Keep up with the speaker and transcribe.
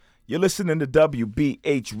You're listening to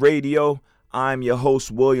WBH Radio. I'm your host,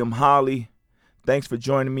 William Holly. Thanks for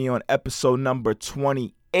joining me on episode number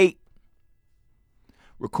 28.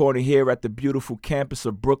 Recording here at the beautiful campus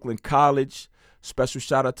of Brooklyn College. Special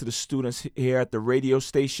shout out to the students here at the radio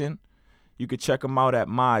station. You can check them out at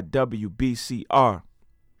MyWBCR.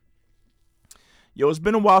 Yo, it's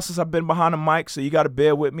been a while since I've been behind the mic, so you got to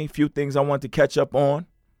bear with me. A few things I want to catch up on.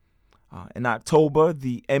 In October,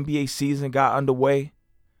 the NBA season got underway.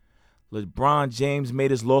 LeBron James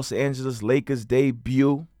made his Los Angeles Lakers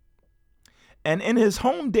debut. And in his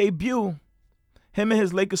home debut, him and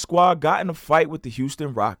his Lakers squad got in a fight with the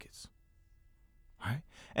Houston Rockets. Right?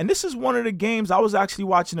 And this is one of the games I was actually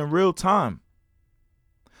watching in real time.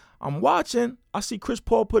 I'm watching, I see Chris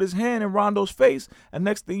Paul put his hand in Rondo's face, and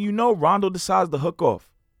next thing you know, Rondo decides to hook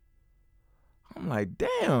off. I'm like,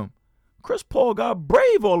 damn, Chris Paul got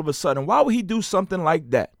brave all of a sudden. Why would he do something like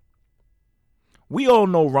that? We all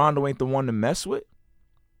know Rondo ain't the one to mess with.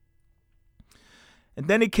 And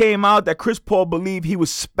then it came out that Chris Paul believed he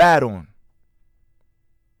was spat on.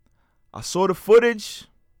 I saw the footage,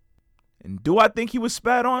 and do I think he was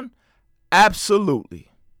spat on?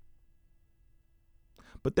 Absolutely.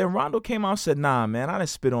 But then Rondo came out and said, nah, man, I didn't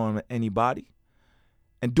spit on anybody.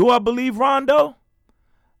 And do I believe Rondo?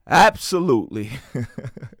 Absolutely.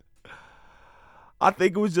 I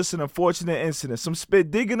think it was just an unfortunate incident. Some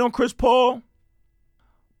spit digging on Chris Paul.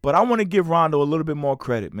 But I want to give Rondo a little bit more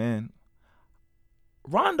credit, man.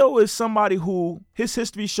 Rondo is somebody who, his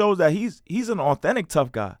history shows that he's an authentic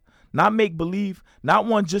tough guy. Not make-believe, not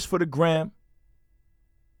one just for the gram.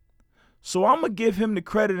 So I'm going to give him the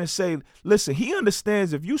credit and say, listen, he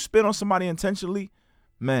understands if you spit on somebody intentionally,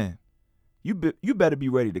 man, you better be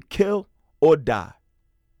ready to kill or die.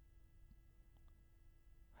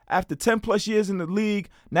 After 10 plus years in the league,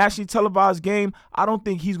 nationally televised game, I don't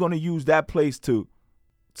think he's going to use that place to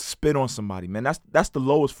spit on somebody, man. That's the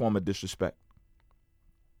lowest form of disrespect.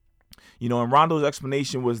 You know, and Rondo's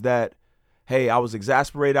explanation was that, hey, I was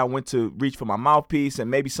exasperated. I went to reach for my mouthpiece and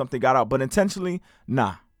maybe something got out. But intentionally,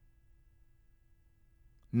 nah.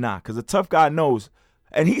 Nah, because a tough guy knows.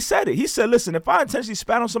 And he said it. He said, listen, if I intentionally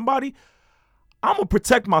spat on somebody, I'm going to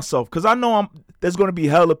protect myself because I know there's going to be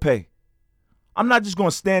hell to pay. I'm not just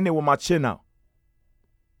going to stand there with my chin out.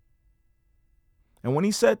 And when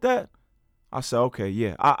he said that, I said, okay,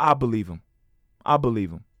 yeah, I believe him. I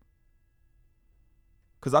believe him.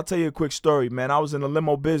 Because I'll tell you a quick story, man. I was in the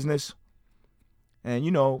limo business. And,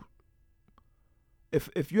 you know,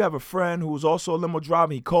 if you have a friend who's also a limo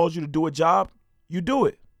driver, he calls you to do a job, you do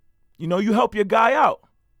it. You know, you help your guy out.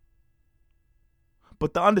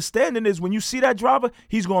 But the understanding is when you see that driver,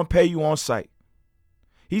 he's going to pay you on site.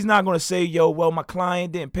 He's not going to say, yo, well, my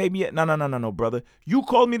client didn't pay me yet. No, brother. You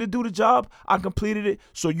called me to do the job. I completed it,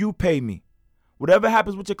 so you pay me. Whatever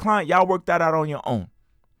happens with your client, y'all work that out on your own.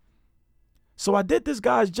 So I did this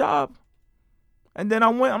guy's job. And then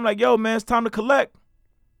I'm like, yo, man, it's time to collect.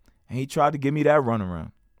 And he tried to give me that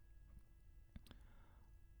runaround.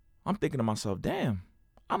 I'm thinking to myself, damn,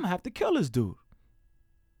 I'm going to have to kill this dude.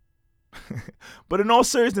 But in all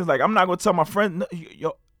seriousness, like, I'm not going to tell my friend, no,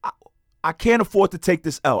 yo, I can't afford to take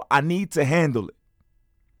this L. I need to handle it.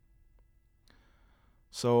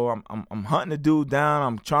 So I'm hunting the dude down.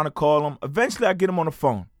 I'm trying to call him. Eventually, I get him on the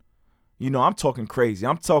phone. You know, I'm talking crazy.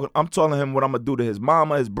 I'm telling him what I'm going to do to his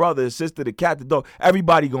mama, his brother, his sister, the cat, the dog.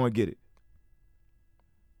 Everybody going to get it.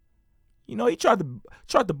 You know, he tried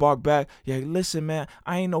to bark back. Yeah, listen, man,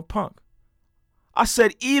 I ain't no punk. I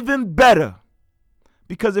said, even better.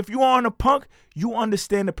 Because if you aren't a punk, you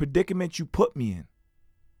understand the predicament you put me in.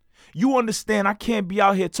 You understand I can't be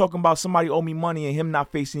out here talking about somebody owe me money and him not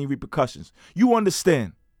facing any repercussions. You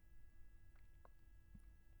understand.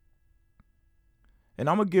 And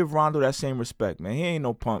I'm going to give Rondo that same respect, man. He ain't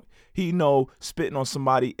no punk. He know spitting on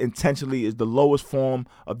somebody intentionally is the lowest form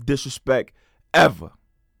of disrespect ever.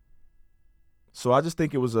 So I just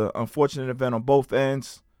think it was an unfortunate event on both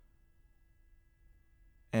ends.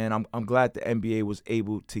 And I'm glad the NBA was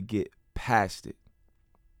able to get past it.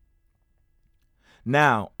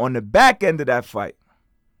 Now, on the back end of that fight,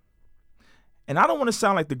 and I don't want to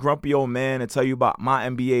sound like the grumpy old man and tell you about my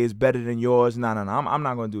NBA is better than yours. No. I'm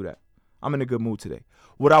not going to do that. I'm in a good mood today.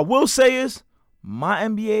 What I will say is my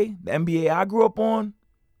NBA, the NBA I grew up on,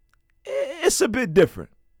 it's a bit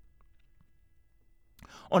different.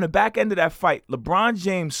 On the back end of that fight, LeBron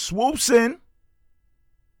James swoops in.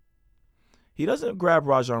 He doesn't grab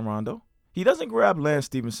Rajon Rondo. He doesn't grab Lance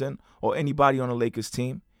Stevenson or anybody on the Lakers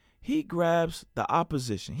team. He grabs the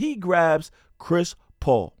opposition. He grabs Chris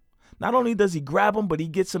Paul. Not only does he grab him, but he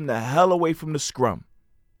gets him the hell away from the scrum.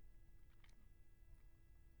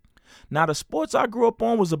 Now, the sports I grew up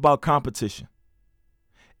on was about competition.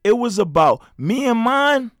 It was about me and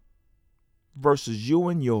mine versus you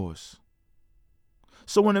and yours.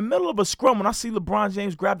 So in the middle of a scrum, when I see LeBron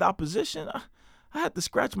James grab the opposition, I had to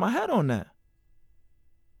scratch my head on that.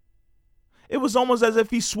 It was almost as if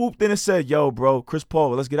he swooped in and said, yo, bro, Chris Paul,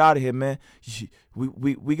 let's get out of here, man.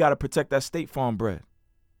 We got to protect that State Farm bread.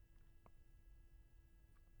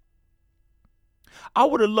 I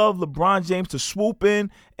would have loved LeBron James to swoop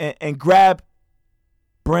in and grab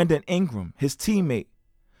Brandon Ingram, his teammate,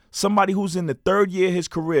 somebody who's in the third year of his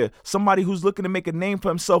career, somebody who's looking to make a name for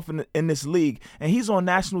himself in this league, and he's on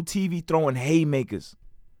national TV throwing haymakers.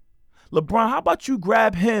 LeBron, how about you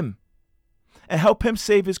grab him and help him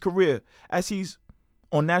save his career as he's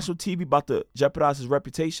on national TV about to jeopardize his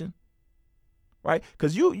reputation, right?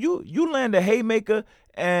 Because you land a haymaker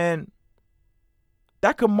and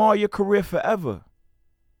that could mar your career forever.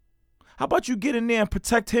 How about you get in there and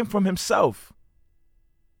protect him from himself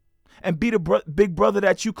and be the big brother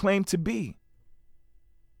that you claim to be?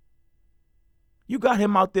 You got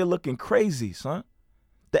him out there looking crazy, son.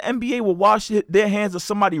 The NBA will wash their hands of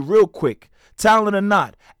somebody real quick, talent or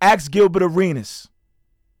not. Ask Gilbert Arenas.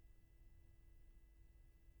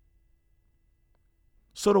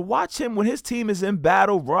 So to watch him when his team is in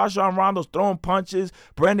battle, Rajon Rondo's throwing punches,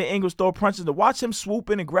 Brandon Ingram's throwing punches, to watch him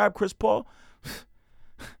swoop in and grab Chris Paul,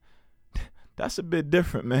 that's a bit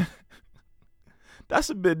different, man. That's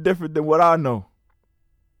a bit different than what I know.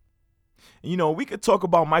 You know, we could talk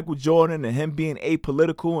about Michael Jordan and him being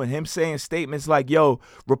apolitical and him saying statements like, yo,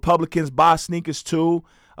 Republicans buy sneakers too.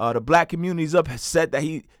 The black community's upset that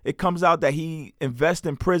it comes out that he invests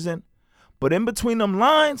in prison. But in between them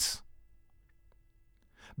lines,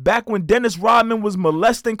 back when Dennis Rodman was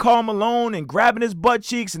molesting Karl Malone and grabbing his butt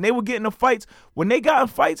cheeks and they were getting in fights, when they got in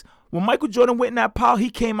fights, when Michael Jordan went in that pile, he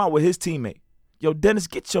came out with his teammate. Yo, Dennis,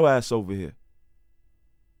 get your ass over here.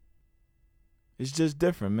 It's just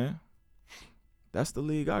different, man. That's the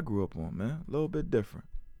league I grew up on, man. A little bit different.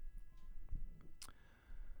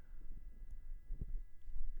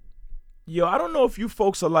 Yo, I don't know if you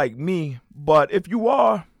folks are like me, but if you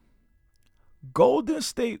are, Golden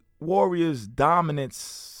State Warriors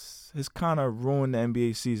dominance has kind of ruined the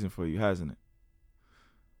NBA season for you, hasn't it?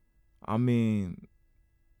 I mean,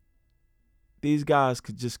 these guys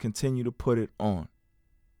could just continue to put it on,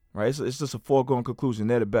 right? It's just a foregone conclusion.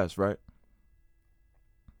 They're the best, right?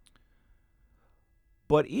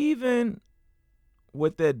 But even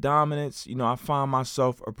with their dominance, you know, I find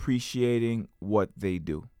myself appreciating what they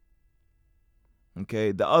do.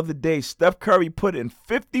 Okay, the other day, Steph Curry put in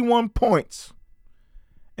 51 points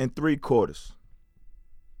in 3 quarters.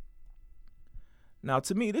 Now,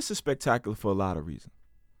 to me, this is spectacular for a lot of reasons.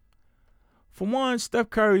 For one, Steph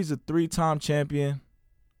Curry's a 3-time champion,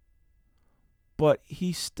 but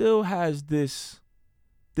he still has this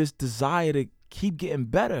desire to keep getting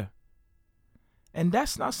better. And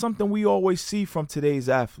that's not something we always see from today's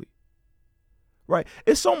athlete, right?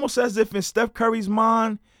 It's almost as if in Steph Curry's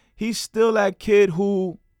mind, he's still that kid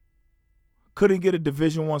who couldn't get a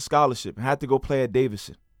Division I scholarship and had to go play at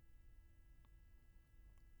Davidson,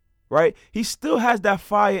 right? He still has that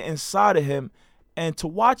fire inside of him, and to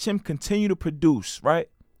watch him continue to produce, right,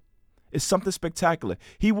 is something spectacular.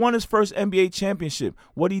 He won his first NBA championship.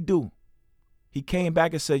 What'd he do? He came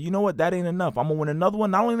back and said, you know what, that ain't enough. I'm going to win another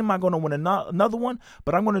one. Not only am I going to win another one,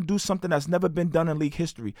 but I'm going to do something that's never been done in league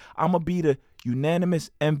history. I'm going to be the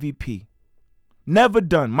unanimous MVP. Never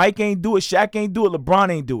done. Mike ain't do it. Shaq ain't do it. LeBron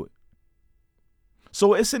ain't do it.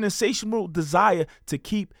 So it's an insatiable desire to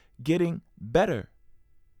keep getting better.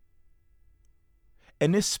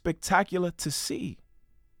 And it's spectacular to see.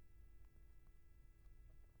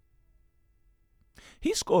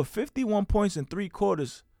 He scored 51 points in 3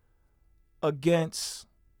 quarters against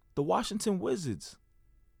the Washington Wizards.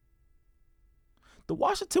 The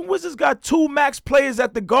Washington Wizards got 2 max players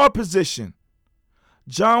at the guard position.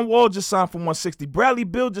 John Wall just signed for $160. Bradley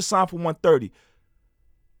Beal just signed for $130.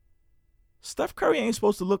 Steph Curry ain't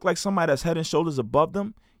supposed to look like somebody that's head and shoulders above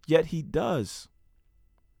them, yet he does.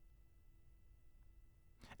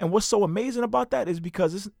 And what's so amazing about that is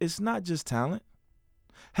because it's not just talent.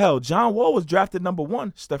 Hell, John Wall was drafted number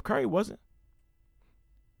 1. Steph Curry wasn't.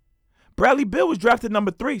 Bradley Beal was drafted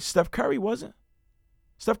number 3. Steph Curry wasn't.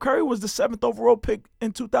 Steph Curry was the 7th overall pick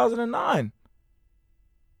in 2009.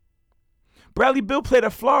 Bradley Beal played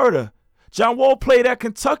at Florida. John Wall played at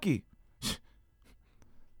Kentucky.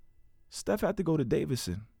 Steph had to go to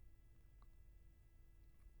Davidson.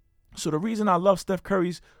 So the reason I love Steph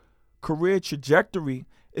Curry's career trajectory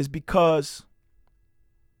is because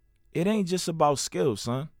it ain't just about skills,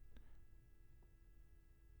 son.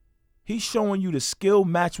 He's showing you the skill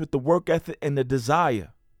matched with the work ethic and the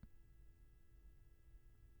desire.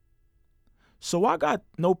 So I got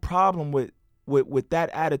no problem with that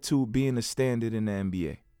attitude being the standard in the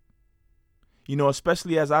NBA. You know,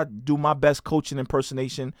 especially as I do my best coaching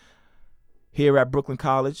impersonation here at Brooklyn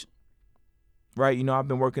College. Right? You know, I've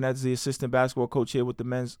been working as the assistant basketball coach here with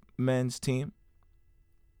the men's team.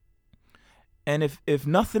 And if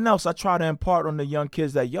nothing else, I try to impart on the young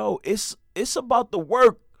kids that, yo, it's about the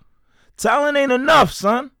work. Talent ain't enough,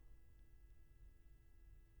 son.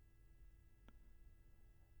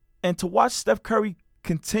 And to watch Steph Curry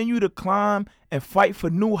continue to climb and fight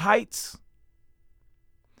for new heights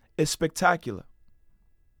is spectacular.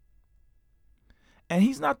 And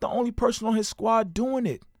he's not the only person on his squad doing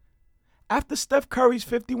it. After Steph Curry's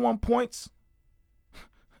 51 points,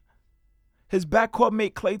 his backcourt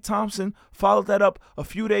mate Klay Thompson followed that up a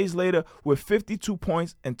few days later with 52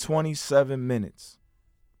 points in 27 minutes.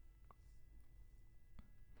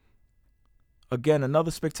 Again,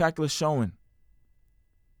 another spectacular showing,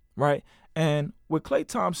 right? And with Klay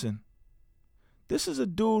Thompson, this is a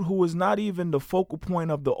dude who is not even the focal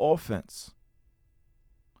point of the offense.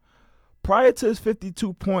 Prior to his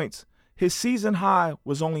 52 points, his season high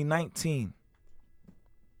was only 19.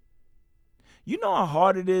 You know how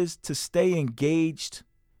hard it is to stay engaged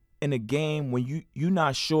in a game when you're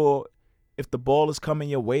not sure if the ball is coming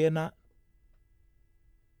your way or not?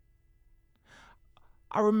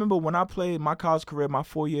 I remember when I played my college career, my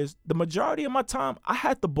 4 years, the majority of my time, I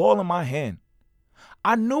had the ball in my hand.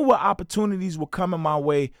 I knew what opportunities were coming my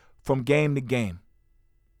way from game to game.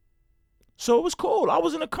 So it was cool. I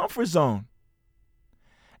was in a comfort zone.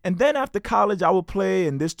 And then after college, I would play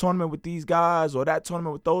in this tournament with these guys or that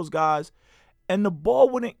tournament with those guys, and the ball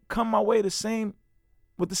wouldn't come my way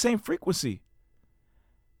with the same frequency.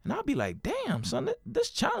 And I'd be like, damn, son, this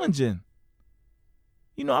challenging.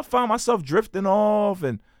 You know, I found myself drifting off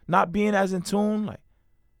and not being as in tune. Like,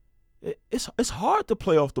 it's hard to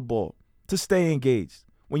play off the ball, to stay engaged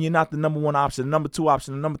when you're not the number one option, the number two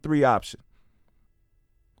option, the number three option.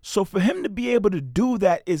 So for him to be able to do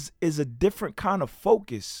that is a different kind of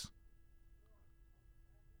focus.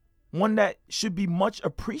 One that should be much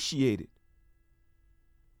appreciated.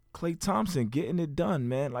 Klay Thompson getting it done,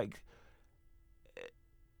 man.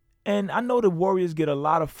 And I know the Warriors get a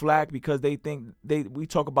lot of flack because they think we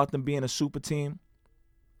talk about them being a super team.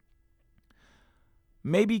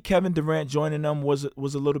 Maybe Kevin Durant joining them was a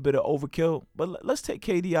little bit of overkill, but let's take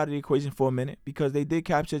KD out of the equation for a minute because they did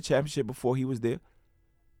capture a championship before he was there.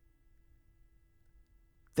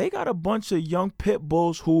 They got a bunch of young pit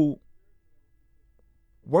bulls who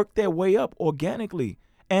work their way up organically,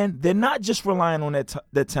 and they're not just relying on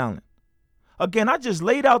their talent. Again, I just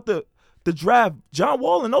laid out the draft. John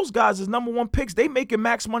Wall and those guys is number one picks. They making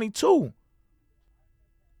max money too.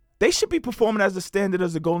 They should be performing as the standard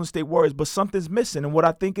as the Golden State Warriors, but something's missing. And what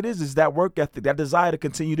I think it is that work ethic, that desire to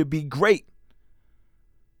continue to be great.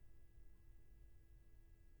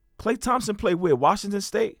 Klay Thompson played where? Washington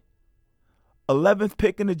State? 11th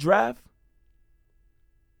pick in the draft.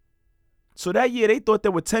 So that year they thought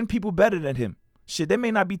there were 10 people better than him. Shit, there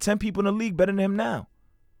may not be 10 people in the league better than him now.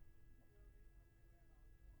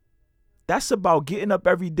 That's about getting up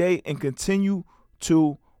every day and continue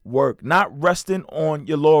to work, not resting on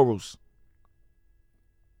your laurels.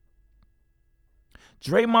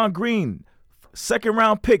 Draymond Green, second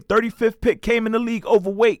round pick, 35th pick, came in the league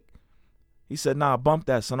overweight. He said, nah, bump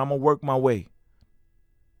that, son. I'm going to work my way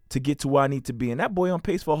to get to where I need to be. And that boy on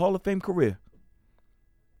pace for a Hall of Fame career.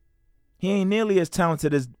 He ain't nearly as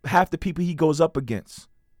talented as half the people he goes up against.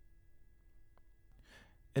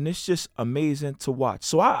 And it's just amazing to watch.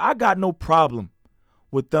 So I got no problem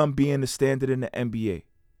with them being the standard in the NBA.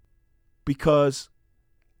 Because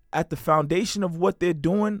at the foundation of what they're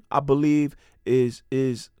doing, I believe is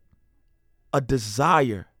a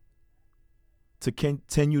desire to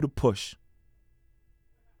continue to push.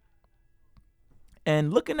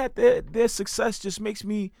 And looking at their success just makes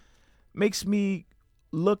me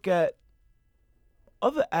look at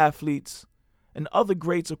other athletes and other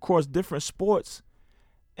greats across different sports.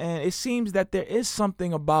 And it seems that there is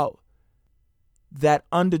something about that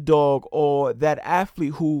underdog or that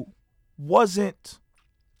athlete who wasn't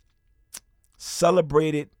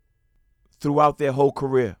celebrated throughout their whole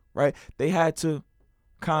career, right? They had to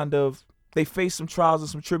they faced some trials and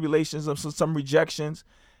some tribulations, some rejections,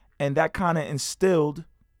 and that kind of instilled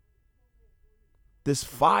this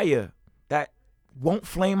fire that won't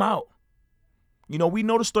flame out. You know, we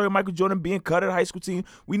know the story of Michael Jordan being cut at a high school team.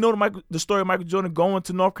 We know the story of Michael Jordan going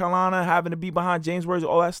to North Carolina, having to be behind James Worthy,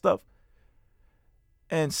 all that stuff.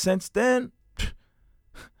 And since then,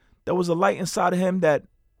 there was a light inside of him that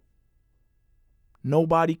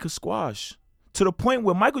nobody could squash. To the point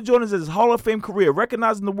where Michael Jordan is in his Hall of Fame career,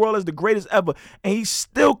 recognizing the world as the greatest ever, and he's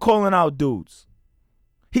still calling out dudes.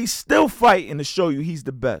 He's still fighting to show you he's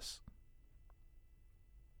the best.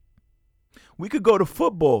 We could go to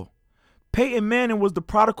football. Peyton Manning was the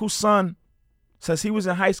prodigal son since he was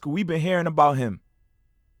in high school. We've been hearing about him.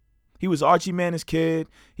 He was Archie Manning's kid.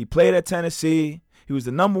 He played at Tennessee. He was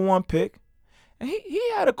the #1 pick. And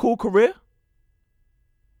he had a cool career.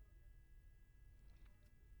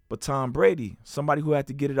 But Tom Brady, somebody who had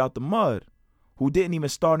to get it out the mud, who didn't even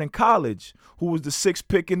start in college, who was the 6th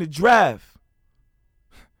pick in the draft,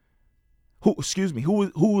 who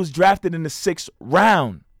was drafted in the 6th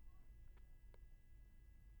round.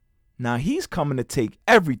 Now he's coming to take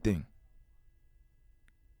everything.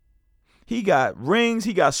 He got rings.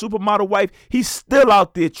 He got supermodel wife. He's still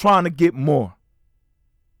out there trying to get more.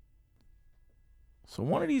 So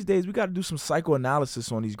one of these days, we got to do some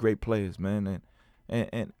psychoanalysis on these great players, man.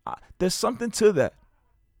 And there's something to that.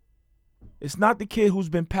 It's not the kid who's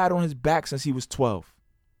been pat on his back since he was 12.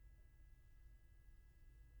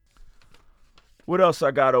 What else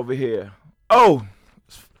I got over here? Oh,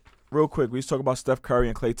 real quick, we was talking about Steph Curry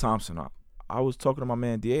and Klay Thompson. I was talking to my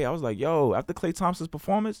man DA. I was like, yo, after Klay Thompson's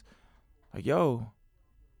performance, like, yo,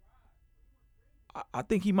 I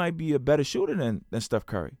think he might be a better shooter than Steph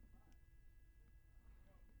Curry.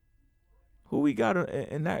 Who we got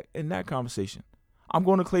in that conversation? I'm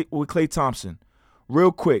going to with Klay Thompson.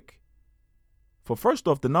 Real quick. For first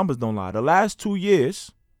off, the numbers don't lie. The last 2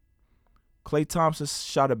 years, Klay Thompson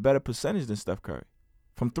shot a better percentage than Steph Curry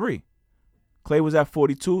from 3. Klay was at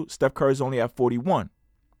 42. Steph Curry's only at 41.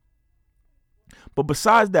 But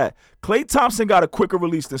besides that, Klay Thompson got a quicker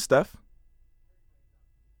release than Steph.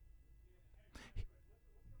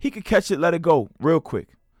 He could catch it, let it go real quick.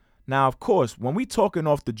 Now, of course, when we talking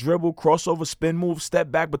off the dribble, crossover, spin move, step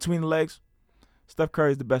back between the legs, Steph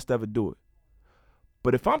Curry is the best to ever do it.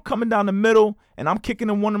 But if I'm coming down the middle and I'm kicking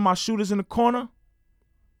in one of my shooters in the corner,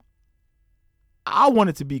 I want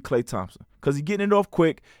it to be Klay Thompson because he's getting it off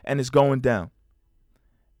quick and it's going down.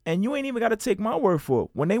 And you ain't even got to take my word for it.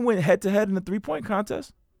 When they went head-to-head in the three-point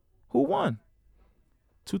contest, who won?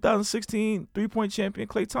 2016 three-point champion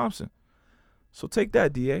Klay Thompson. So take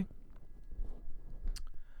that, DA.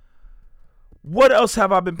 What else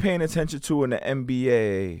have I been paying attention to in the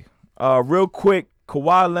NBA? Real quick,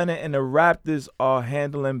 Kawhi Leonard and the Raptors are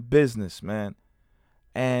handling business, man.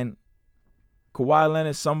 And Kawhi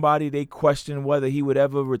Leonard, somebody they question whether he would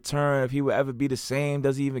ever return, if he would ever be the same.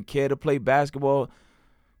 Does he even care to play basketball?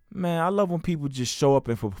 Man, I love when people just show up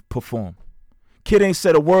and perform. Kid ain't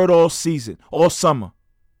said a word all season, all summer.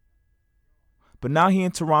 But now he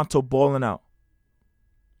in Toronto balling out.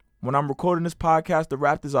 When I'm recording this podcast, the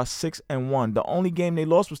Raptors are 6-1. The only game they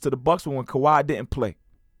lost was to the Bucks when Kawhi didn't play.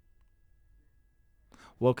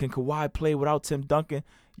 Well, can Kawhi play without Tim Duncan?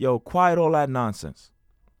 Yo, quiet all that nonsense.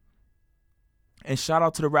 And shout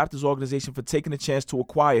out to the Raptors organization for taking the chance to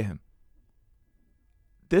acquire him.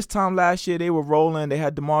 This time last year, they were rolling. They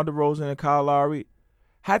had DeMar DeRozan and Kyle Lowry.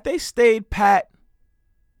 Had they stayed pat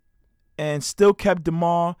and still kept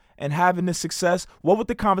DeMar and having this success, what would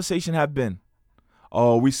the conversation have been?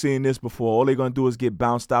 Oh, we seen this before. All they're going to do is get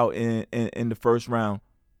bounced out in the first round.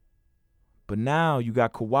 But now you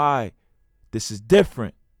got Kawhi. This is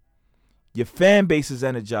different. Your fan base is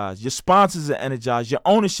energized. Your sponsors are energized. Your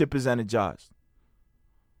ownership is energized.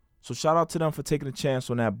 So shout out to them for taking a chance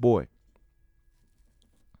on that boy.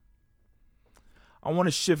 I want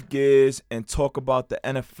to shift gears and talk about the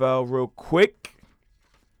NFL real quick.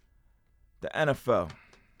 The NFL.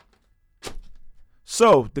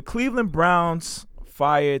 So the Cleveland Browns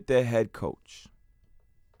fired their head coach.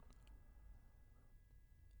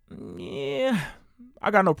 Yeah,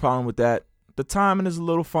 I got no problem with that. The timing is a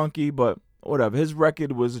little funky, but whatever. His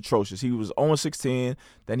record was atrocious. He was 0-16,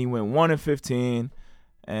 then he went 1-15,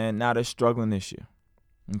 and now they're struggling this year.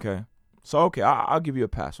 Okay? So, okay, I'll give you a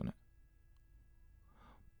pass on it.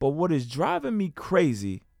 But what is driving me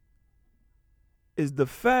crazy is the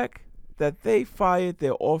fact that they fired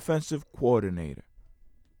their offensive coordinator.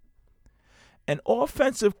 An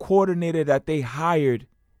offensive coordinator that they hired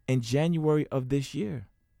in January of this year.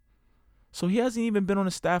 So he hasn't even been on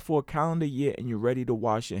the staff for a calendar year, and you're ready to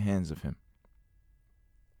wash your hands of him.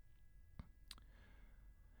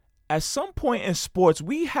 At some point in sports,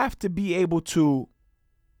 we have to be able to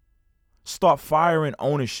start firing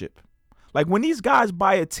ownership. Like when these guys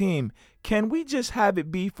buy a team, can we just have it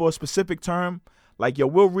be for a specific term? Like, yo,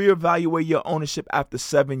 we'll reevaluate your ownership after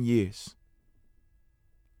 7 years.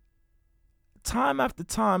 Time after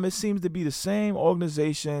time, it seems to be the same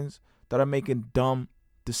organizations that are making dumb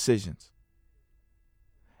decisions.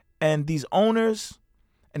 And these owners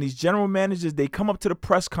and these general managers, they come up to the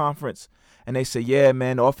press conference and they say, yeah,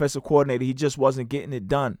 man, the offensive coordinator, he just wasn't getting it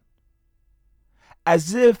done.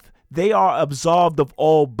 As if they are absolved of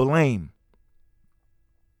all blame.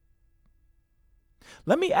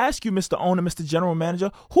 Let me ask you, Mr. Owner, Mr. General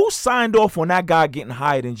Manager, who signed off on that guy getting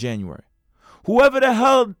hired in January? Whoever the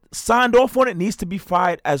hell signed off on it needs to be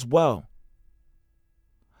fired as well.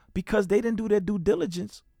 Because they didn't do their due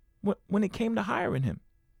diligence when it came to hiring him.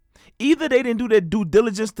 Either they didn't do their due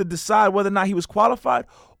diligence to decide whether or not he was qualified,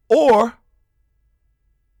 or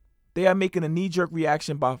they are making a knee-jerk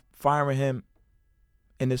reaction by firing him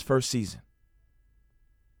in his first season.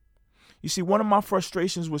 You see, one of my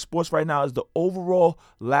frustrations with sports right now is the overall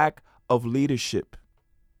lack of leadership.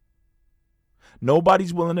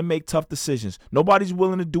 Nobody's willing to make tough decisions. Nobody's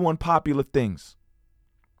willing to do unpopular things.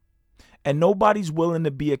 And nobody's willing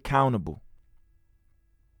to be accountable.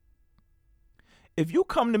 If you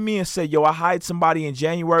come to me and say, yo, I hired somebody in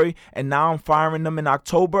January and now I'm firing them in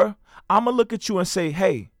October, I'm going to look at you and say,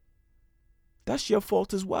 hey, that's your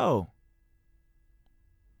fault as well.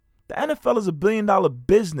 The NFL is $1 billion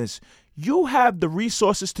business. You have the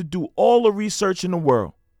resources to do all the research in the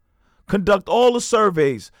world, conduct all the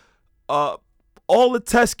surveys, all the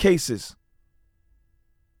test cases.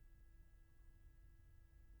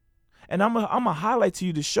 And I'm gonna highlight to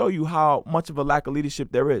you to show you how much of a lack of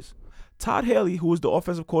leadership there is. Todd Haley, who was the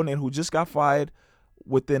offensive coordinator who just got fired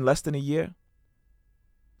within less than a year,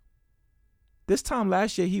 this time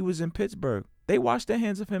last year he was in Pittsburgh. They washed their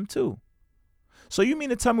hands of him too. So you mean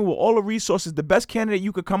to tell me with all the resources, the best candidate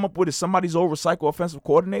you could come up with is somebody's old recycle offensive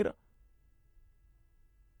coordinator?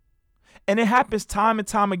 And it happens time and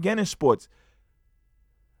time again in sports.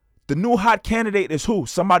 The new hot candidate is who?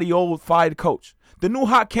 Somebody old fired coach. The new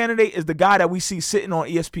hot candidate is the guy that we see sitting on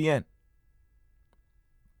ESPN.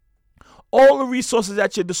 All the resources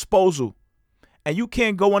at your disposal, and you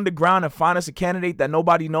can't go underground and find us a candidate that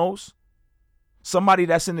nobody knows? Somebody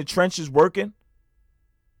that's in the trenches working?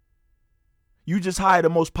 You just hire the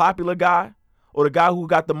most popular guy or the guy who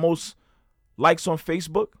got the most likes on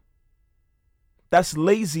Facebook? That's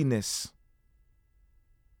laziness.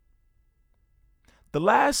 The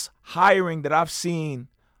last hiring that I've seen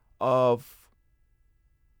of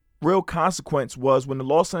real consequence was when the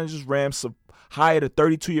Los Angeles Rams hired a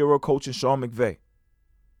 32-year-old coach in Sean McVay.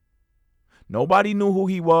 Nobody knew who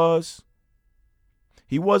he was.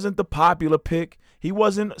 He wasn't the popular pick. He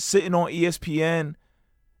wasn't sitting on ESPN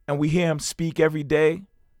and we hear him speak every day.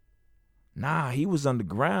 Nah, he was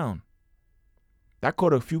underground. That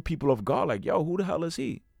caught a few people off guard, like, yo, who the hell is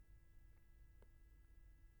he?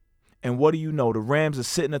 And what do you know? The Rams are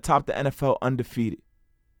sitting atop the NFL undefeated.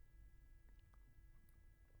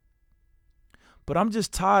 But I'm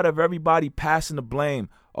just tired of everybody passing the blame.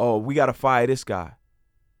 Oh, we got to fire this guy.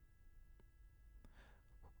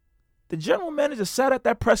 The general manager sat at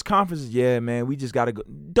that press conference. Yeah, man, we just got to go.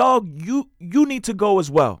 Dog, you need to go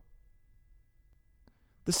as well.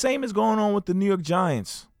 The same is going on with the New York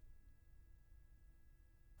Giants.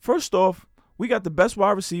 First off, we got the best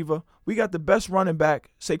wide receiver. We got the best running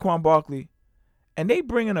back, Saquon Barkley. And they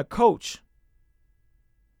bring in a coach,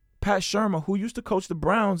 Pat Shermer, who used to coach the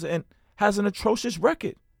Browns and has an atrocious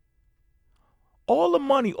record. All the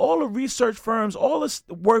money, all the research firms, all the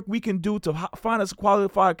work we can do to find us a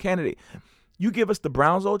qualified candidate. You give us the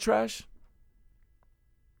Browns old trash?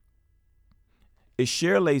 It's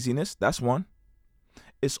sheer laziness. That's one.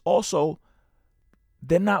 It's also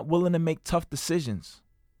they're not willing to make tough decisions.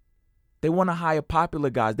 They want to hire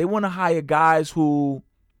popular guys. They want to hire guys who,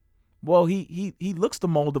 well, he looks the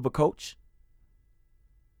mold of a coach.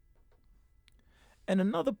 And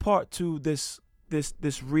another part to this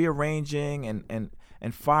rearranging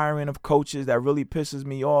and firing of coaches that really pisses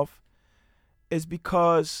me off is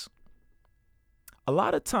because a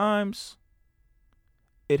lot of times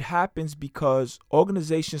it happens because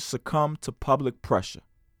organizations succumb to public pressure.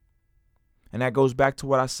 And that goes back to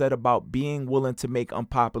what I said about being willing to make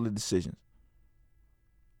unpopular decisions.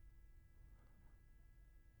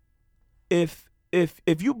 If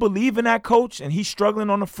you believe in that coach and he's struggling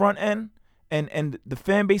on the front end and the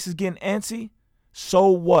fan base is getting antsy, so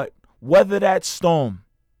what? Weather that storm.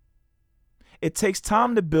 It takes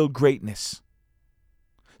time to build greatness.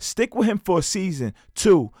 Stick with him for a season,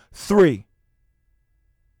 2, 3.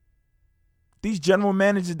 These general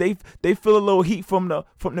managers, they feel a little heat from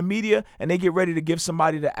the media and they get ready to give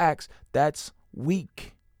somebody the axe. That's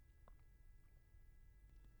weak.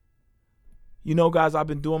 You know, guys, I've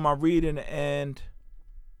been doing my reading, and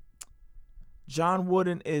John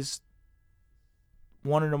Wooden is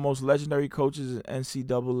one of the most legendary coaches in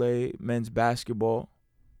NCAA men's basketball.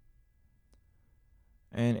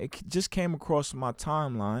 And it just came across my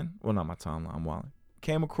timeline. Well, not my timeline, I'm wilding.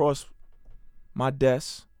 Came across my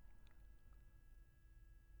desk.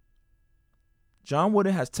 John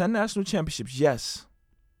Wooden has 10 national championships. Yes.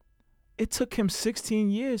 It took him 16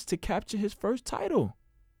 years to capture his first title.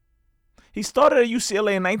 He started at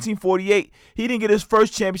UCLA in 1948. He didn't get his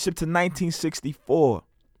first championship to 1964.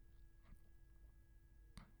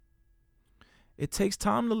 It takes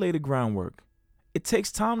time to lay the groundwork. It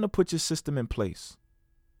takes time to put your system in place.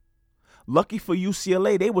 Lucky for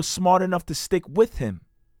UCLA, they were smart enough to stick with him.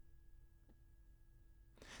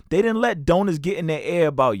 They didn't let donors get in their ear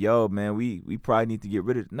about, yo, man, we probably need to get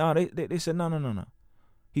rid of it. No, they said, no.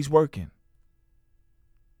 He's working.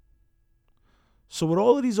 So with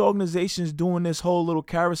all of these organizations doing this whole little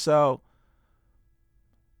carousel,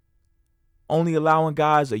 only allowing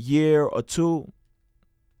guys a year or two,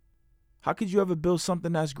 how could you ever build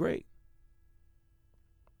something that's great?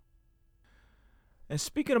 And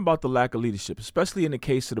speaking about the lack of leadership, especially in the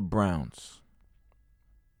case of the Browns,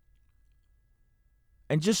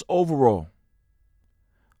 and just overall,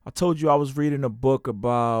 I told you I was reading a book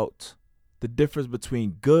about the difference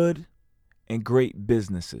between good and great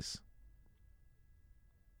businesses.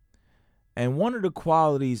 And one of the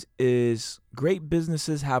qualities is great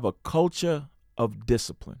businesses have a culture of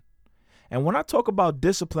discipline. And when I talk about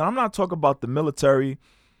discipline, I'm not talking about the military,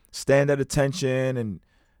 stand at attention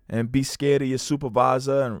and be scared of your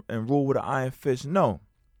supervisor and rule with an iron fist. No.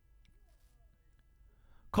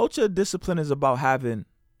 Culture of discipline is about having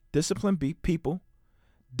disciplined people,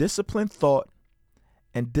 disciplined thought,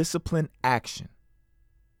 and disciplined action.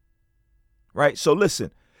 Right? So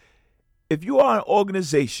listen, if you are an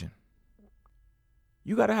organization,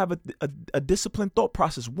 you got to have a disciplined thought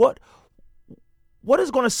process. What is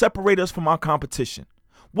going to separate us from our competition?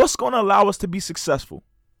 What's going to allow us to be successful?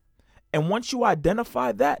 And once you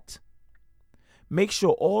identify that, make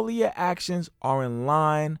sure all of your actions are in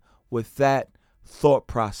line with that thought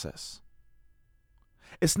process.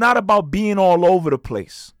 It's not about being all over the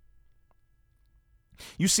place.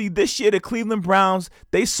 You see, this year, the Cleveland Browns,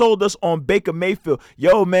 they sold us on Baker Mayfield.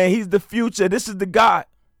 Yo, man, he's the future. This is the guy.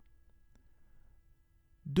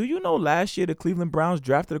 Do you know last year the Cleveland Browns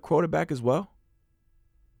drafted a quarterback as well?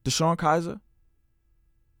 DeShone Kizer?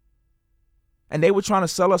 And they were trying to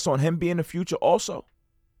sell us on him being the future also.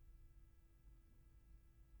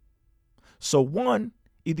 So one,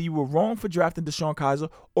 either you were wrong for drafting DeShone Kizer,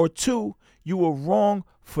 or two, you were wrong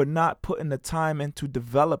for not putting the time in to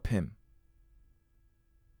develop him.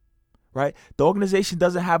 Right? The organization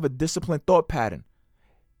doesn't have a disciplined thought pattern.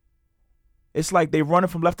 It's like they running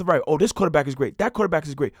from left to right. Oh, this quarterback is great. That quarterback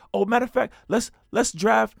is great. Oh, matter of fact, let's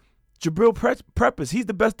draft Jabril Peppers. He's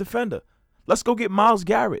the best defender. Let's go get Myles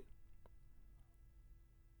Garrett.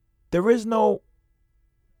 There is no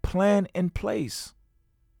plan in place.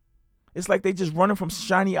 It's like they just running from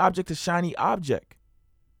shiny object to shiny object.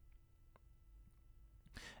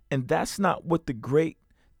 And that's not what the great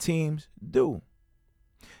teams do.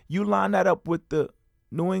 You line that up with the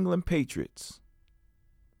New England Patriots.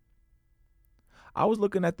 I was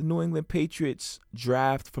looking at the New England Patriots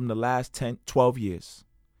draft from the last 12 years.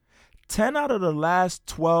 10 out of the last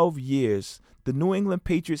 12 years, the New England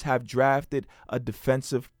Patriots have drafted a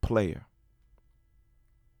defensive player.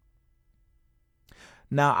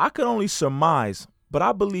 Now, I can only surmise, but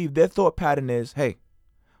I believe their thought pattern is, hey,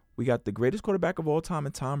 we got the greatest quarterback of all time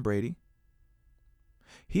in Tom Brady.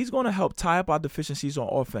 He's going to help tie up our deficiencies on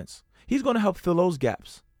offense. He's going to help fill those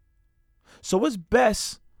gaps. So it's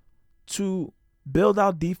best to build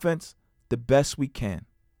our defense the best we can.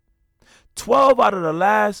 10 out of the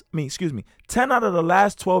last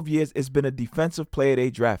 12 years, it's been a defensive player they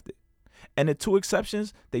drafted. And the two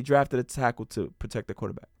exceptions, they drafted a tackle to protect the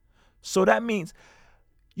quarterback. So that means,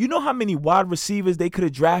 you know how many wide receivers they could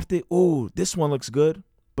have drafted? Ooh, this one looks good.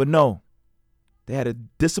 But no, they had a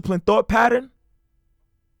disciplined thought pattern.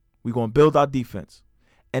 We're going to build our defense.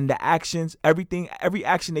 And the actions, every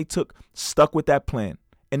action they took stuck with that plan.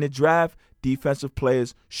 In the draft, defensive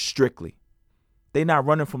players strictly. They not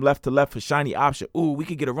running from left to left for shiny option. Ooh, we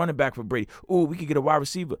could get a running back for Brady. Ooh, we could get a wide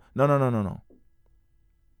receiver. No.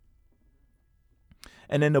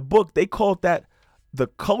 And in the book, they called that the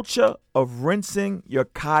culture of rinsing your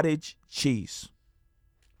cottage cheese.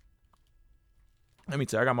 Let me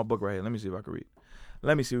tell you, I got my book right here. Let me see if I can read.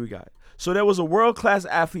 Let me see what we got. So there was a world-class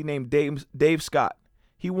athlete named Dave Scott.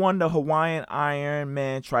 He won the Hawaiian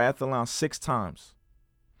Ironman triathlon 6 times.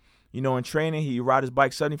 You know, in training, he ride his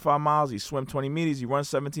bike 75 miles, he swim 20 meters, he runs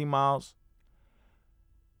 17 miles.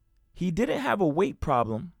 He didn't have a weight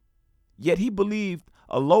problem, yet he believed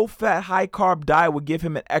a low-fat, high-carb diet would give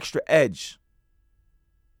him an extra edge.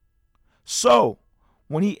 So,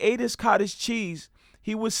 When he ate his cottage cheese,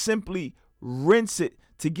 he would simply rinse it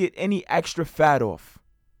to get any extra fat off.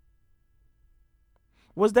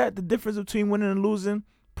 Was that the difference between winning and losing?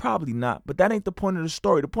 Probably not, but that ain't the point of the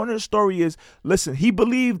story. The point of the story is, listen, he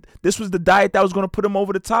believed this was the diet that was going to put him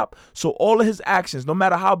over the top, so all of his actions, no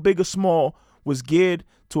matter how big or small, was geared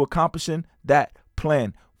to accomplishing that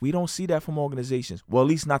plan. We don't see that from organizations. Well, at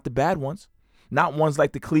least not the bad ones. Not ones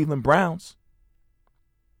like the Cleveland Browns.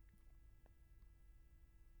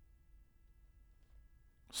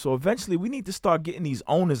 So eventually we need to start getting these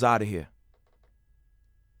owners out of here.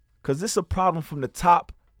 Because this is a problem from the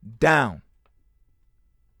top down.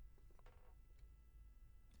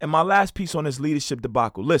 And my last piece on this leadership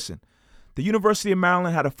debacle. Listen, the University of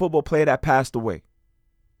Maryland had a football player that passed away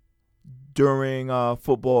during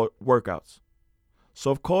football workouts.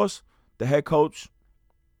 So, of course, the head coach,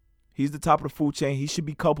 he's the top of the food chain. He should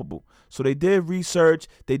be culpable. So they did research.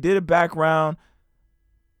 They did a background.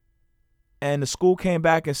 And the school came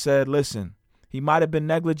back and said, listen, he might have been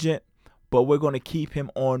negligent, but we're going to keep him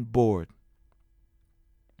on board.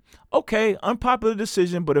 Okay, unpopular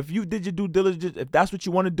decision, but if you did your due diligence, if that's what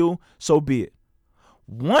you want to do, so be it.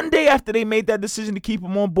 One day after they made that decision to keep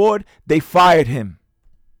him on board, they fired him.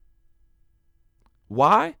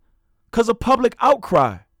 Why? Because of public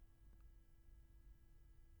outcry.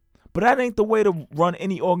 But that ain't the way to run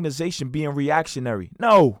any organization, being reactionary.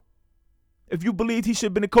 No. If you believed he should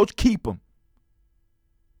have been a coach, keep him.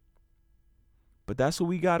 But that's what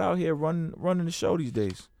we got out here running the show these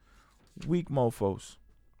days. Weak mofos.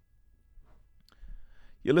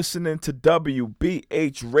 You're listening to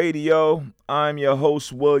WBH Radio. I'm your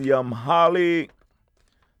host, William Holly.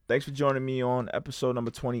 Thanks for joining me on episode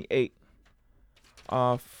number 28.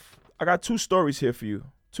 I got two stories here for you.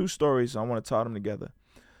 Two stories. I want to tie them together.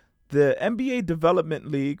 The NBA Development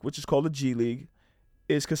League, which is called the G League,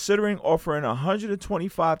 is considering offering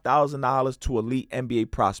 $125,000 to elite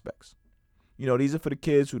NBA prospects. You know, these are for the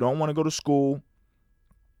kids who don't want to go to school.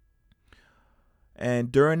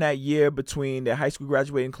 And during that year between their high school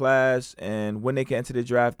graduating class and when they can enter the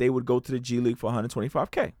draft, they would go to the G League for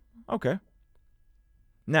 $125K. Okay.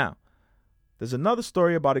 Now, there's another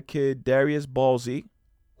story about a kid, Darius Balsey,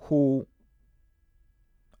 who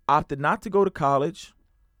opted not to go to college.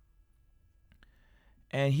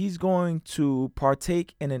 And he's going to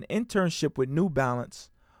partake in an internship with New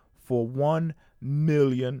Balance for $1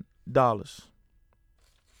 million.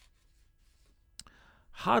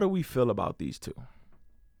 How do we feel about these two?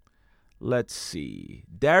 Let's see.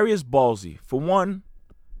 Darius Balsey, for one.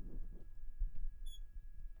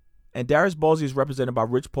 And Darius Balsey is represented by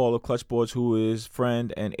Rich Paul of Clutch Sports, who is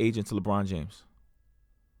friend and agent to LeBron James.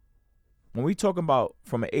 When we talk about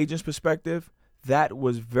from an agent's perspective, that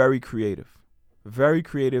was very creative. Very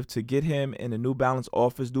creative to get him in the New Balance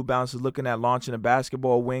office. New Balance is looking at launching a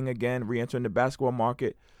basketball wing again, re-entering the basketball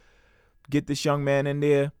market. Get this young man in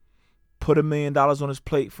there. Put $1 million on his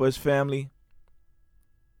plate for his family.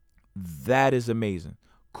 That is amazing.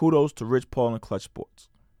 Kudos to Rich Paul and Clutch Sports.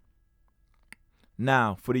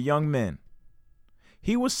 Now, for the young men.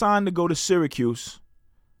 He was signed to go to Syracuse,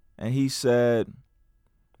 and he said,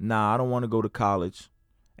 nah, I don't want to go to college.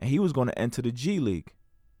 And he was going to enter the G League.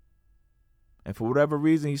 And for whatever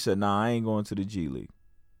reason, he said, nah, I ain't going to the G League.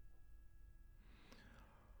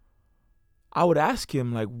 I would ask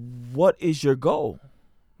him, like, what is your goal?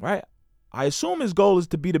 Right? I assume his goal is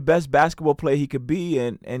to be the best basketball player he could be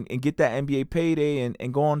and get that NBA payday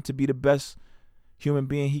and go on to be the best human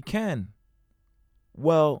being he can.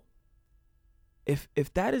 Well, if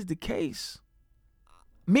that is the case,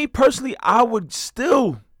 me personally, I would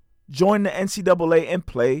still join the NCAA and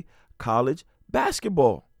play college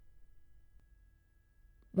basketball.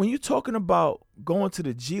 When you're talking about going to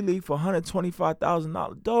the G League for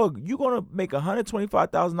 $125,000, dog, you're going to make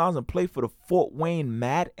 $125,000 and play for the Fort Wayne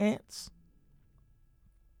Mad Ants?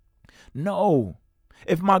 No.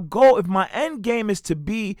 If my end game is to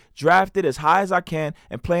be drafted as high as I can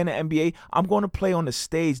and play in the NBA, I'm going to play on the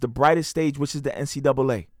stage, the brightest stage, which is the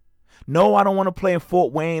NCAA. No, I don't want to play in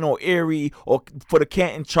Fort Wayne or Erie or for the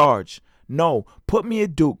Canton Charge. No, put me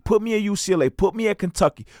at Duke, put me at UCLA, put me at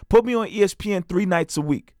Kentucky, put me on ESPN 3 nights a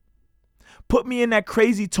week. Put me in that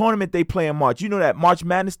crazy tournament they play in March. You know that March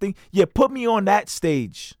Madness thing? Yeah, put me on that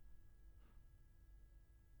stage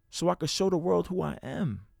so I could show the world who I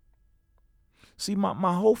am. See,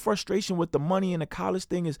 my whole frustration with the money and the college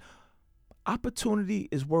thing is opportunity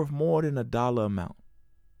is worth more than a dollar amount.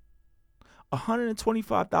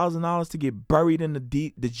 $125,000 to get buried in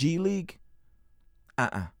the G League?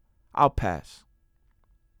 I'll pass.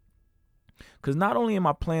 Because not only am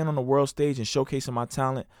I playing on the world stage and showcasing my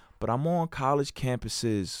talent, but I'm on college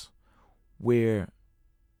campuses where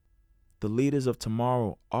the leaders of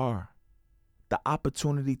tomorrow are. The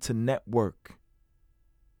opportunity to network.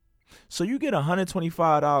 So you get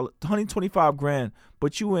 $125 grand,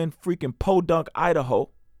 but you in freaking Podunk,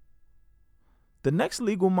 Idaho. The next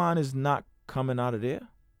legal mind is not coming out of there.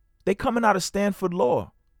 They coming out of Stanford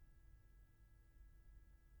Law.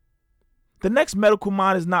 The next medical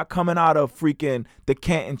mind is not coming out of freaking the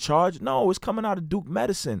Canton Charge. No, it's coming out of Duke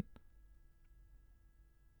Medicine.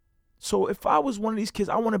 So if I was one of these kids,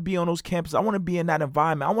 I want to be on those campuses. I want to be in that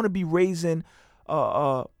environment. I want to be raising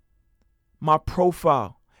my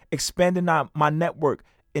profile, expanding my network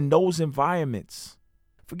in those environments.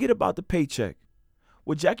 Forget about the paycheck.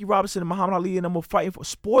 What Jackie Robinson and Muhammad Ali and them were fighting for,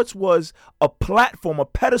 sports was a platform, a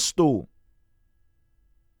pedestal,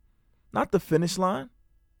 not the finish line.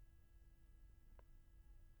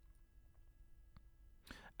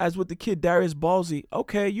 As with the kid Darius Ballsy,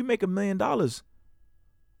 okay, you make $1 million.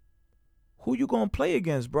 Who you gonna play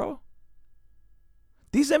against, bro?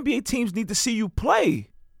 These NBA teams need to see you play.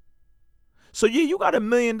 So yeah, you got $1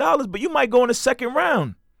 million, but you might go in the second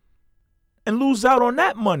round and lose out on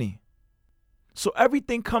that money. So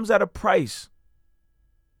everything comes at a price.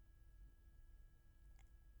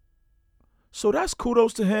 So that's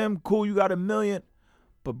kudos to him. Cool, you got $1 million.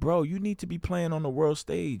 But bro, you need to be playing on the world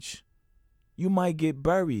stage. You might get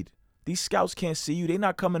buried. These scouts can't see you. They're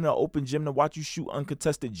not coming to an open gym to watch you shoot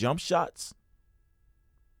uncontested jump shots.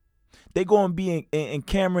 They going to be in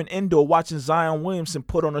Cameron Indoor watching Zion Williamson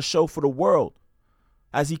put on a show for the world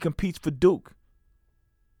as he competes for Duke.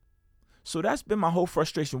 So that's been my whole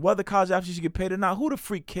frustration. Whether college athletes should get paid or not, who the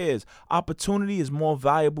freak cares? Opportunity is more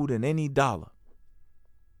valuable than any dollar.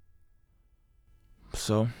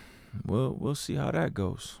 So we'll see how that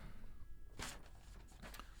goes.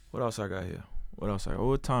 What else I got here?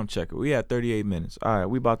 What time check it? We had 38 minutes. All right,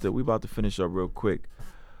 we about to finish up real quick.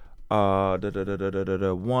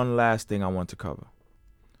 One last thing I want to cover.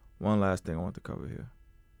 Here.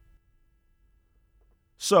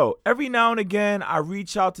 So every now and again, I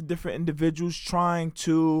reach out to different individuals trying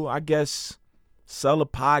to, I guess, sell a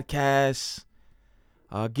podcast,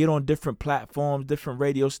 get on different platforms, different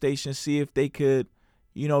radio stations, see if they could,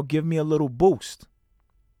 give me a little boost.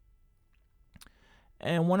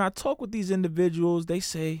 And when I talk with these individuals, they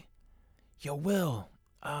say, yo, Will,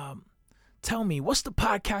 tell me, what's the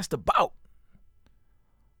podcast about?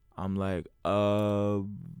 I'm like,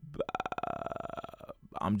 I'm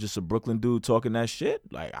just a Brooklyn dude talking that shit.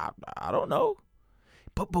 Like, I don't know.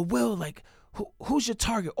 But Will, like, who's your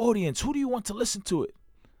target audience? Who do you want to listen to it?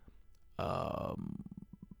 The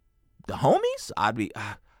homies? I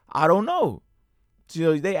don't know.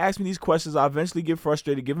 They ask me these questions. I eventually get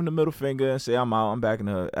frustrated, give them the middle finger, and say, I'm out. I'm back in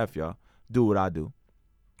the F y'all. Do what I do.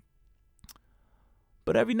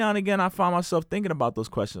 But every now and again, I find myself thinking about those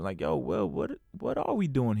questions. Like, yo, Will, what are we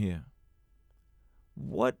doing here?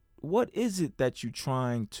 What is it that you're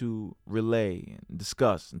trying to relay and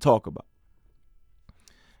discuss and talk about?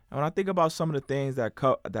 And when I think about some of the things that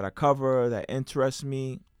I cover that interest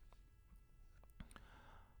me,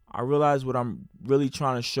 I realize what I'm really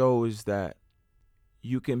trying to show is that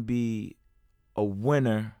you can be a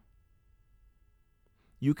winner.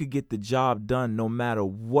 You could get the job done no matter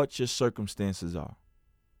what your circumstances are.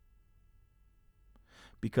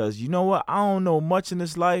 Because you know what? I don't know much in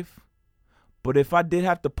this life, but if I did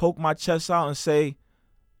have to poke my chest out and say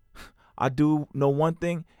I do know one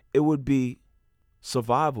thing, it would be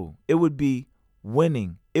survival. It would be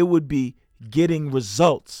winning. It would be getting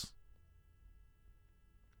results.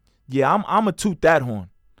 Yeah, I'm going to toot that horn.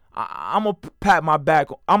 I'm going to pat my back.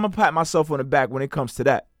 I'm going to pat myself on the back when it comes to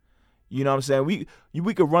that. You know what I'm saying?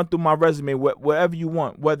 We could run through my resume wherever you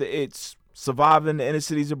want, whether it's surviving the inner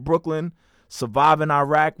cities of Brooklyn, surviving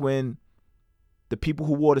Iraq when the people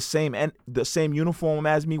who wore the same uniform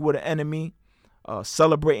as me were the enemy,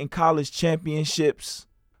 celebrating college championships,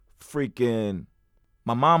 freaking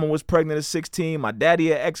my mama was pregnant at 16, my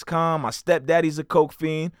daddy at ex-con, my stepdaddy's a coke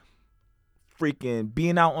fiend, freaking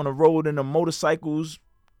being out on the road in the motorcycles,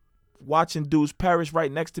 watching dudes perish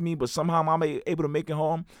right next to me, but somehow I'm able to make it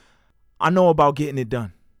home. I know about getting it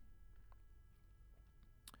done.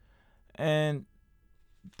 And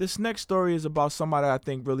this next story is about somebody I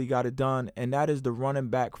think really got it done, and that is the running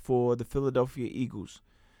back for the Philadelphia Eagles.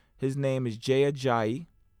 His name is Jay Ajayi,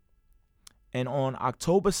 and on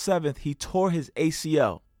October 7th, he tore his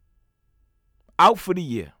ACL, out for the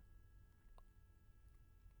year.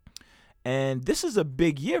 And this is a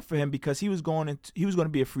big year for him because he was going to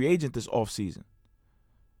be a free agent this offseason.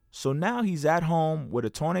 So now he's at home with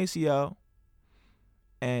a torn ACL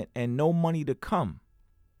and no money to come.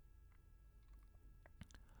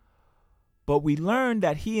 But we learned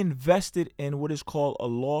that he invested in what is called a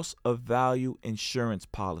loss of value insurance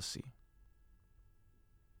policy.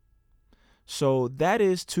 So that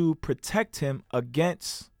is to protect him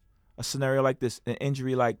against a scenario like this, an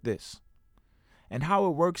injury like this. And how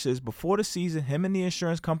it works is, before the season, him and the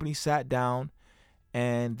insurance company sat down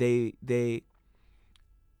and they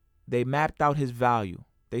mapped out his value.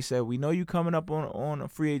 They said, we know you coming up on a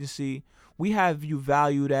free agency. We have you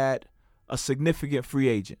valued at a significant free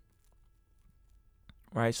agent.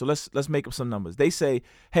 Right? So let's make up some numbers. They say,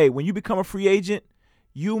 hey, when you become a free agent,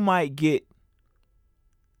 you might get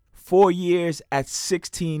 4 years at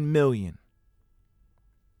 $16 million.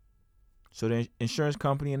 So the insurance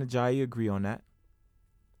company and Ajayi agree on that.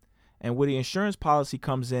 And where the insurance policy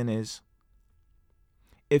comes in is,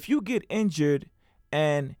 if you get injured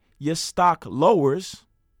and your stock lowers,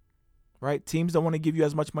 right? Teams don't want to give you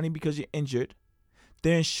as much money because you're injured.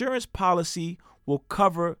 The insurance policy will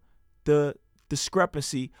cover the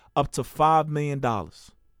discrepancy up to $5 million.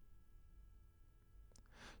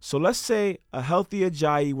 So let's say a healthy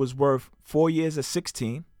Ajayi was worth 4 years at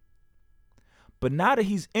 16, but now that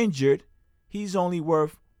he's injured, he's only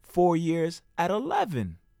worth 4 years at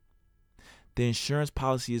 11. The insurance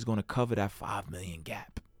policy is going to cover that $5 million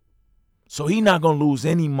gap. So he's not going to lose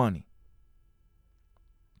any money.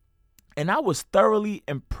 And I was thoroughly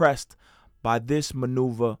impressed by this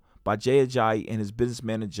maneuver by Jay Ajayi and his business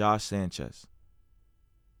manager, Josh Sanchez.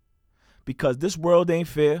 Because this world ain't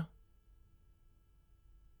fair.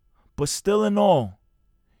 But still in all,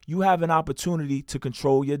 you have an opportunity to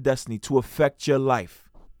control your destiny, to affect your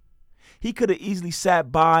life. He could have easily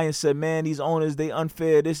sat by and said, man, these owners, they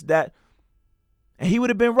unfair, this, that. And he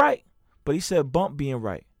would have been right. But he said, bump being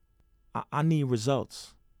right. I need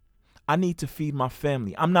results. I need to feed my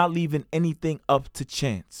family. I'm not leaving anything up to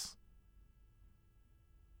chance.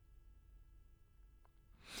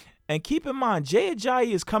 And keep in mind, Jay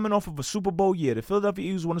Ajayi is coming off of a Super Bowl year. The Philadelphia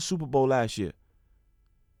Eagles won a Super Bowl last year.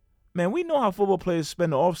 Man, we know how football players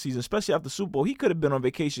spend the offseason, especially after the Super Bowl. He could have been on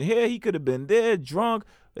vacation here. He could have been there, drunk,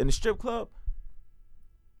 in the strip club.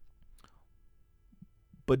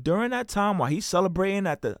 But during that time, while he's celebrating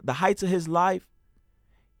at the heights of his life,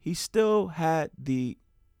 he still had the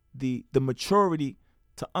maturity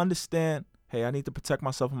to understand, hey, I need to protect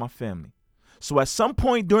myself and my family. So at some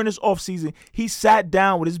point during this offseason, he sat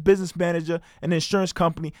down with his business manager and the insurance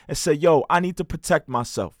company and said, yo, I need to protect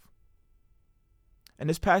myself. And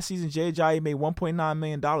this past season, Jay Ajayi made $1.9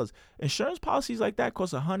 million. Insurance policies like that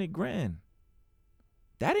cost $100,000.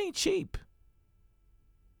 That ain't cheap.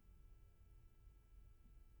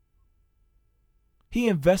 He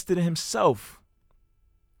invested in himself.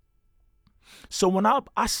 So when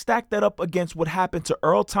I stacked that up against what happened to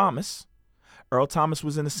Earl Thomas, Earl Thomas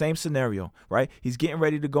was in the same scenario, right? He's getting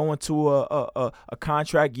ready to go into a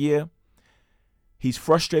contract year. He's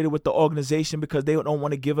frustrated with the organization because they don't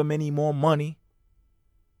want to give him any more money.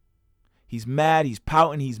 He's mad. He's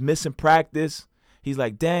pouting. He's missing practice. He's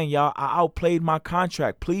like, dang, y'all, I outplayed my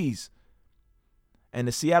contract, please. And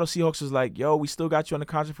the Seattle Seahawks is like, yo, we still got you on the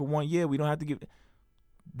contract for 1 year. We don't have to give.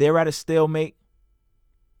 They're at a stalemate.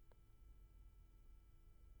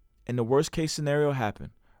 And the worst case scenario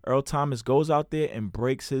happened. Earl Thomas goes out there and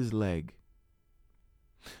breaks his leg.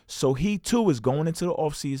 So he too is going into the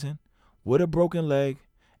offseason with a broken leg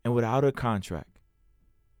and without a contract.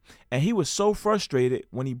 And he was so frustrated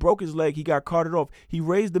when he broke his leg, he got carted off. He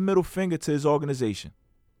raised the middle finger to his organization,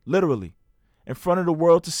 literally, in front of the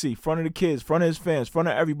world to see, in front of the kids, in front of his fans, in front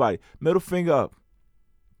of everybody. Middle finger up.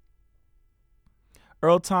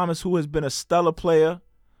 Earl Thomas, who has been a stellar player,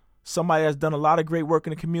 somebody that's done a lot of great work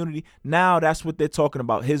in the community, now that's what they're talking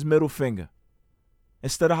about, his middle finger.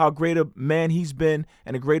 Instead of how great a man he's been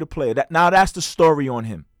and a greater player. Now that's the story on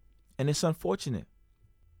him. And it's unfortunate.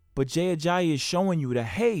 But Jay Ajayi is showing you that,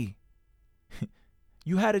 hey,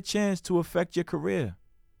 you had a chance to affect your career.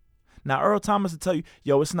 Now, Earl Thomas will tell you,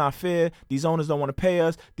 yo, it's not fair. These owners don't want to pay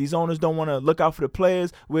us. These owners don't want to look out for the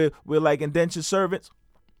players. We're like indentured servants.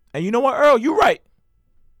 And you know what, Earl? You're right.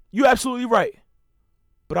 You're absolutely right.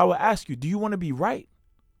 But I will ask you, do you want to be right?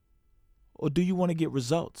 Or do you want to get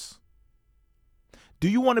results? Do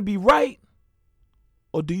you want to be right?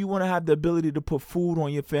 Or do you want to have the ability to put food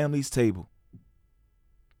on your family's table?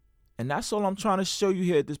 And that's all I'm trying to show you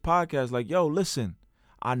here at this podcast. Like, yo, listen,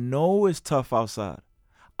 I know it's tough outside.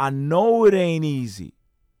 I know it ain't easy.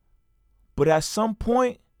 But at some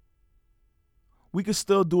point, we can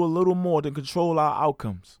still do a little more to control our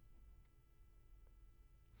outcomes.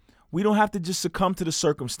 We don't have to just succumb to the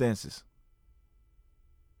circumstances.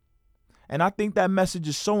 And I think that message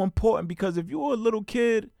is so important because if you're a little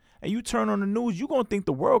kid and you turn on the news, you're going to think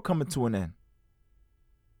the world coming to an end.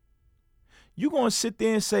 you going to sit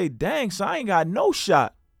there and say, dang, so I ain't got no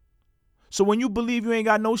shot. So when you believe you ain't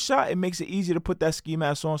got no shot, it makes it easier to put that ski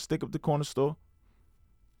mask on, stick up the corner store.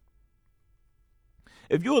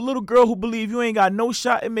 If you're a little girl who believe you ain't got no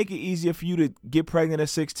shot, it make it easier for you to get pregnant at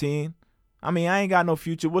 16. I mean, I ain't got no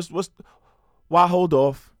future. Why hold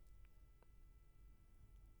off?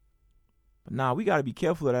 But nah, we got to be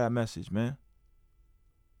careful of that message, man.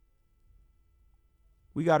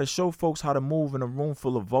 We got to show folks how to move in a room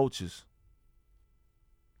full of vultures,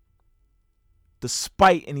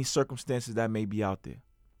 despite any circumstances that may be out there.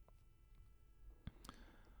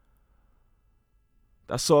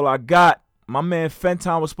 That's all I got. My man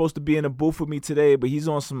Fenton was supposed to be in the booth with me today, but he's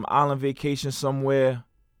on some island vacation somewhere.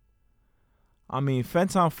 I mean,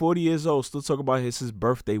 Fenton, 40 years old, still talk about his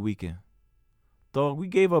birthday weekend. Dog, we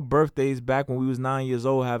gave up birthdays back when we was 9 years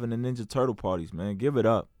old having the Ninja Turtle parties, man. Give it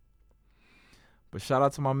up. But shout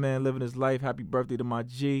out to my man living his life. Happy birthday to my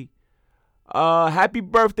G. Happy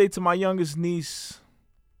birthday to my youngest niece,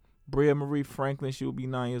 Bria Marie Franklin. She will be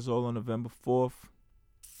 9 years old on November 4th.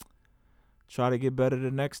 Try to get better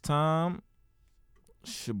the next time.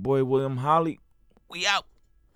 It's your boy William Holly. We out.